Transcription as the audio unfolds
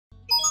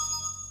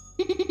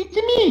It's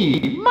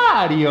me,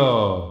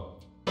 Mario!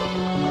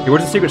 Hey,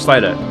 where's the secret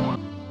slide at?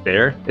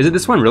 There? Is it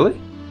this one, really?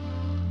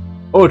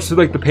 Oh, it's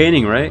like the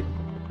painting, right?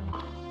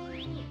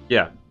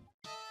 Yeah.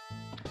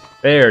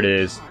 There it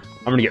is.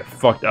 I'm gonna get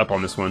fucked up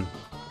on this one.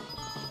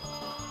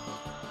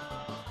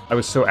 I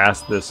was so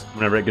asked this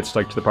whenever it gets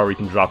like to the part where you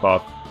can drop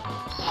off.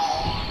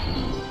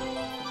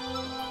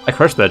 I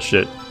crushed that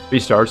shit. 3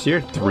 stars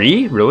here?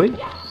 3? Really?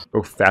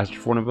 Go faster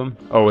for one of them?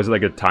 Oh, is it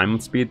like a time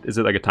speed? Is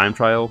it like a time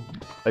trial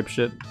type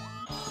shit?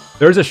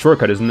 There's a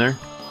shortcut, isn't there?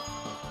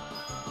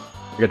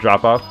 Like a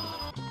drop off?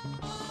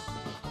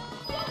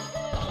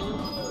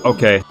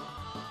 Okay.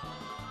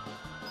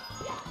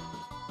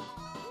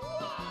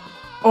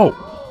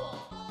 Oh!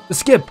 The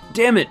skip!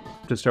 Damn it!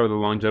 To start with a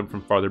long jump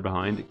from farther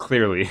behind.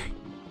 Clearly.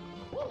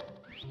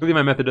 Clearly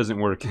my method doesn't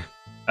work.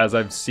 As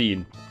I've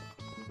seen.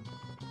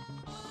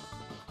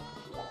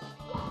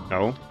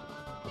 No.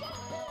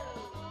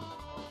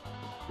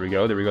 There we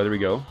go, there we go, there we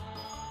go.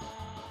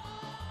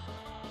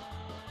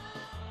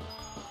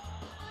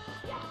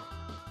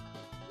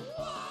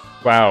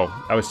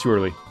 Wow, I was too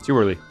early. Too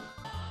early.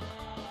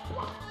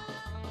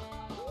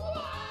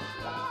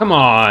 Come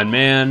on,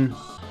 man.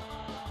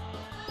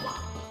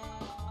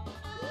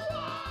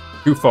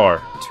 Too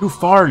far. Too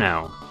far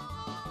now.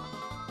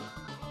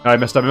 Oh, I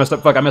messed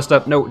up, fuck, I messed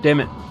up. No,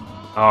 damn it.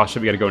 Oh,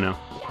 shit, we gotta go now.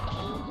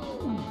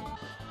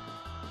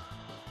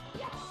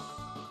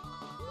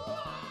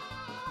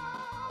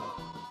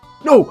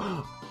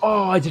 No!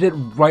 Oh, I did it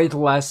right at the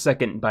last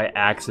second by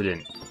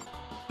accident.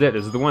 This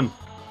is the one.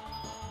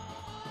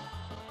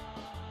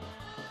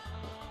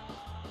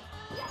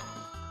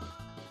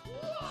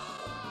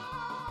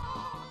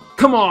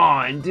 Come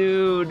on,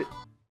 dude!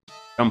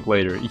 Jump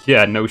later.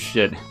 Yeah, no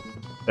shit.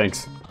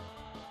 Thanks.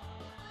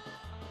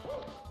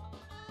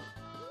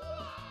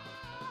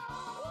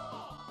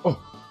 Oh!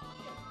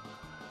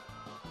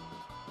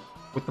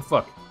 What the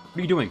fuck? What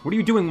are you doing? What are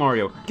you doing,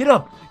 Mario? Get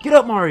up! Get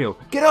up, Mario!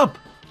 Get up!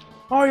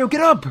 Mario,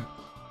 get up!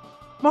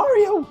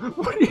 Mario!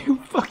 What are you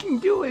fucking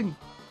doing?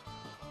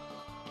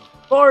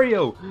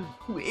 Mario!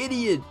 You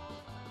idiot!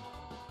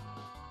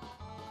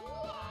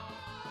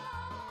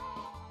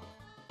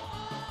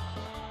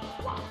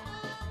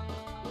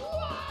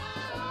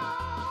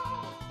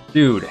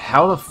 Dude,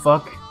 how the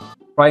fuck?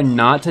 Try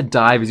not to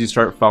dive as you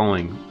start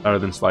falling, rather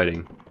than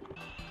sliding.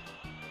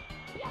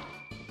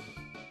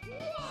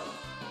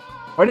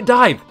 Why'd it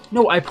dive?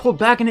 No, I pulled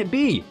back and it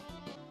B!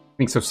 I'm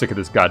being so sick of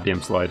this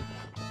goddamn slide.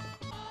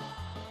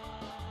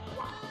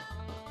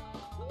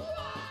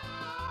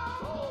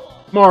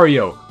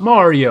 Mario!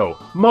 Mario!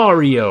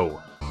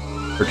 Mario!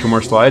 For 2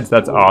 more slides?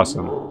 That's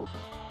awesome.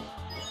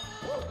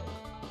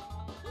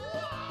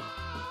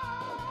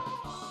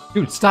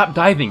 Dude, stop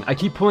diving! I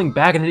keep pulling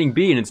back and hitting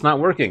B and it's not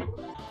working.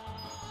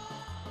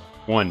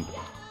 1.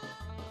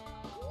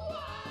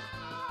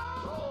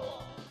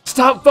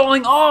 Stop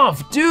falling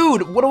off!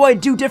 Dude! What do I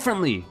do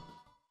differently?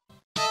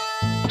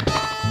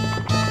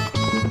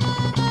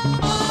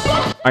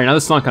 Alright, now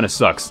this song kinda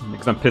sucks,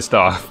 because I'm pissed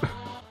off.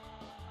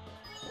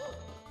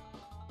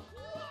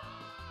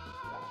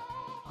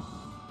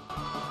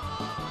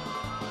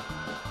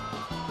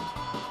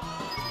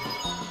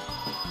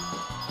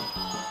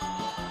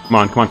 Come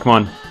on, come on, come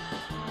on.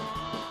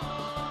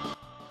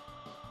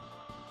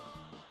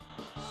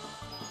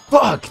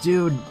 Fuck,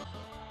 dude!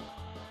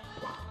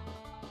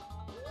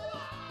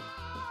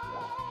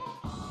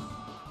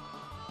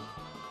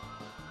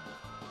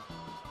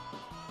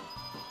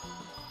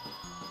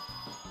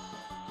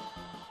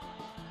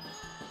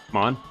 Come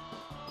on.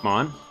 Come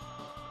on.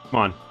 Come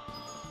on.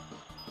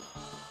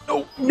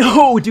 No!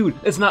 No, dude!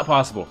 It's not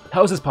possible.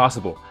 How is this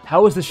possible?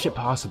 How is this shit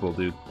possible,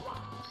 dude?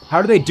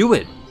 How do they do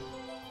it?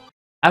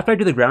 After I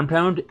do the ground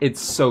pound, it's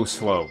so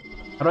slow.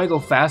 How do I go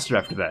faster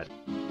after that?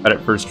 Got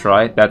it first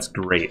try? That's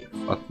great.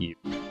 Fuck you.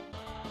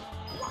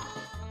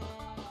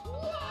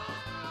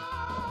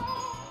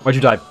 Why'd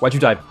you dive? Why'd you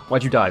dive?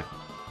 Why'd you dive?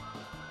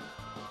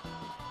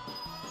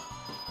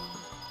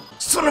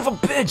 Son of a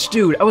bitch,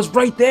 dude! I was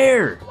right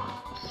there!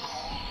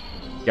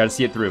 You gotta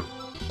see it through.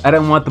 I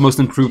don't want the most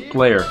improved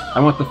player.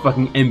 I want the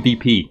fucking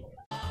MVP.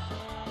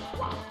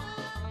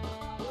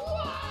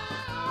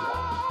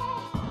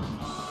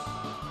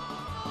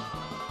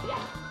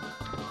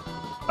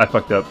 I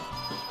fucked up.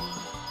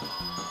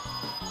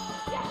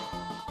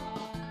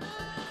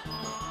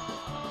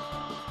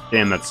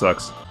 Damn, that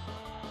sucks.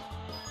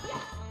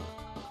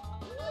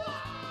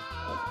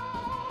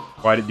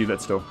 Why did it do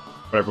that still?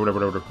 Whatever, whatever,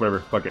 whatever, whatever,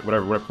 fuck it,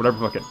 whatever, whatever,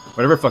 fuck it,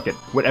 whatever, fuck it,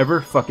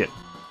 whatever, fuck it.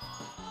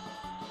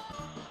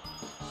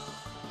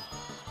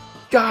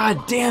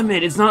 God damn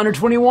it, it's not under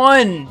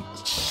 21!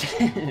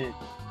 Shit.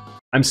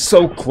 I'm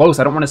so close,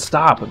 I don't want to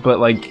stop, but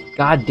like,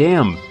 god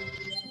damn.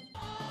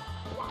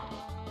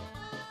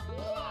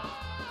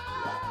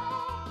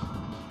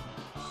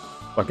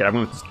 Fuck it, I'm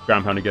going with this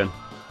ground pound again.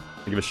 I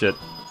don't give a shit.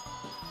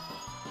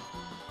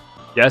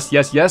 Yes,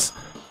 yes, yes!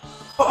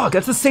 Fuck,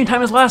 that's the same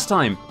time as last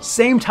time!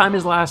 Same time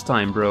as last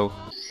time, bro.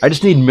 I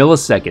just need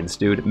milliseconds,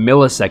 dude.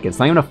 Milliseconds.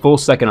 Not even a full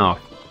second off.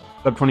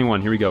 Sub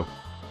 21, here we go.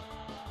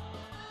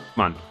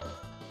 Come on.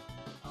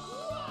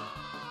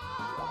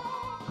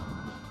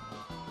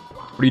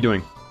 What are you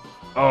doing?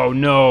 Oh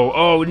no!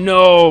 Oh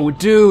no!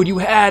 Dude, you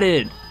had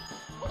it!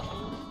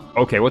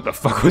 Okay, what the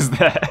fuck was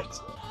that?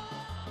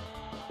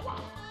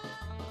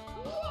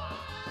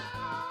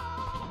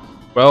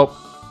 Well,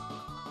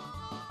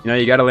 you know,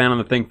 you gotta land on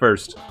the thing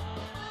first.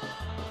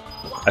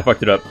 I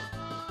fucked it up.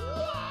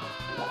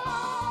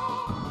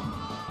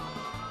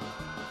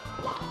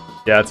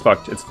 Yeah, it's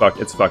fucked. It's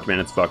fucked. It's fucked, man.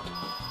 It's fucked.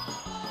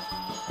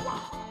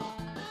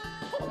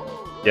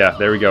 Yeah,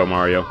 there we go,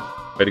 Mario.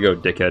 Way to go,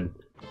 dickhead.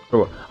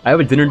 Oh, I have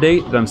a dinner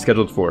date that I'm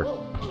scheduled for.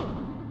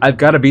 I've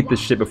got to beat this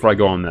shit before I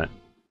go on that.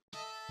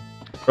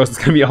 Or else it's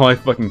gonna be all I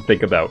fucking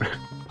think about.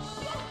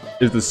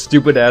 Is the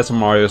stupid-ass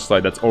Mario slide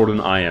that's older than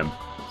I am.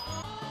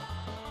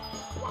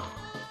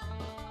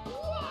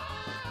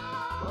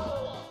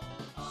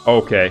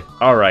 Okay,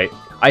 alright.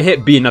 I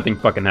hit B and nothing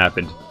fucking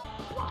happened.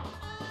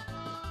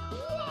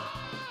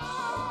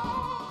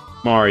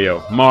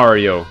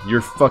 Mario,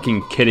 you're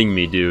fucking kidding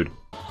me, dude.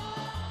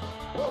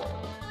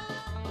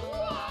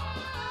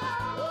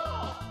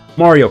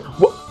 Mario,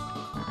 what?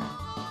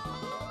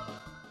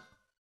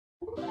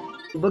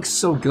 It looks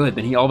so good,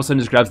 then he all of a sudden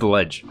just grabs the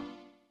ledge.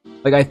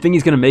 Like, I think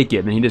he's gonna make it,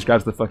 and then he just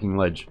grabs the fucking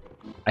ledge.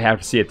 I have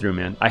to see it through,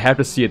 man. I have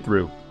to see it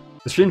through.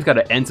 The stream's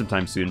gotta end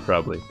sometime soon,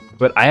 probably.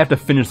 But I have to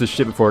finish this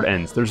shit before it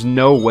ends. There's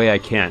no way I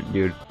can't,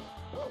 dude.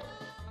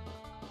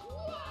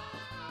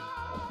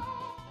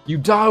 You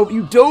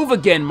dove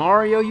again,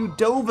 Mario! You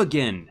dove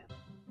again!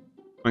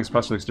 Max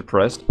Prosper looks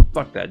depressed.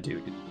 Fuck that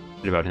dude.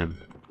 What about him?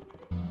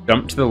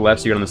 Jump to the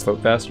left so you get on the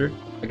slope faster?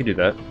 I could do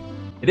that.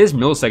 It is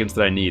milliseconds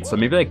that I need, so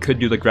maybe I could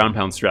do the ground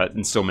pound strat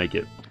and still make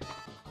it.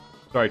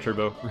 Sorry,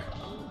 Turbo.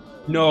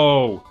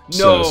 No!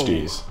 No! So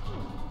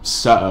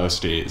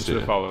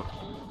Should follow.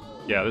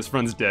 Yeah, this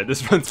run's dead.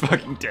 This run's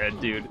fucking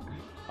dead, dude.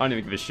 I don't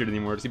even give a shit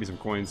anymore. Just give me some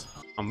coins.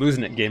 I'm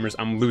losing it, gamers.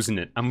 I'm losing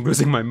it. I'm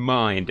losing my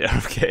mind,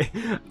 okay?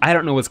 I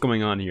don't know what's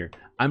going on here.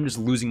 I'm just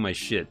losing my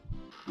shit.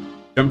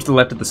 Jump to the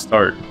left at the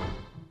start.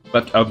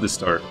 Left of the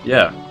start.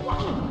 Yeah. What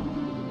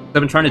I've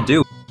been trying to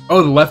do.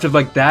 Oh, the left of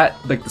like that?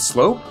 Like the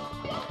slope?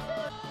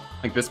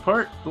 Like this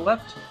part? The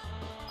left?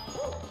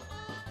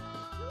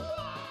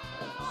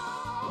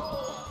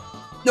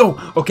 No!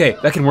 Okay,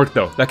 that can work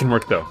though. That can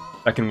work though.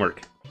 That can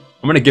work.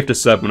 I'm gonna gift a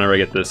sub whenever I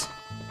get this.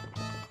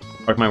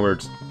 Mark my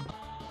words.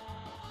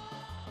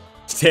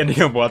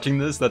 Standing up watching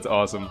this? That's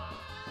awesome.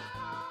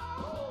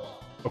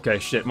 Okay,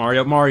 shit,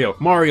 Mario,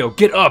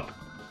 get up!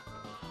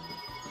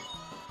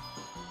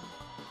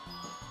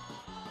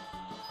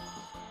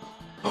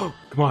 Oh,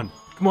 come on!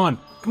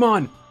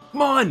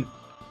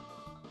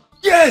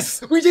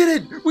 Yes! We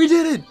did it!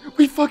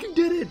 We fucking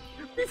did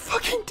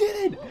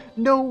it!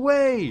 No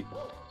way!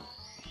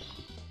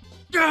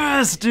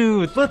 Yes,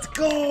 dude! Let's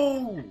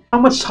go! How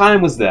much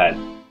time was that?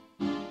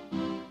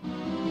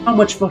 How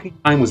much fucking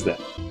time was that?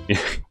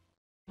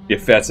 Be a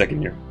fat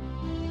second here.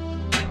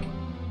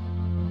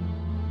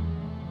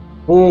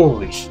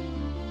 Holy shit.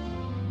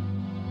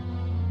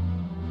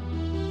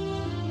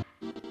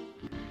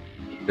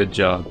 Good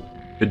job.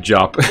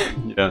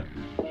 Yeah.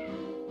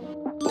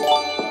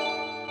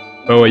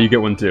 Oh, you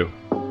get one too.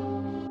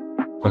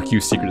 Fuck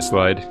you, secret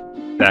slide.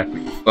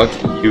 Exactly.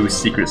 Fuck you,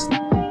 secret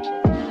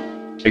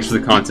slide. Thanks for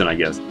the content, I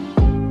guess.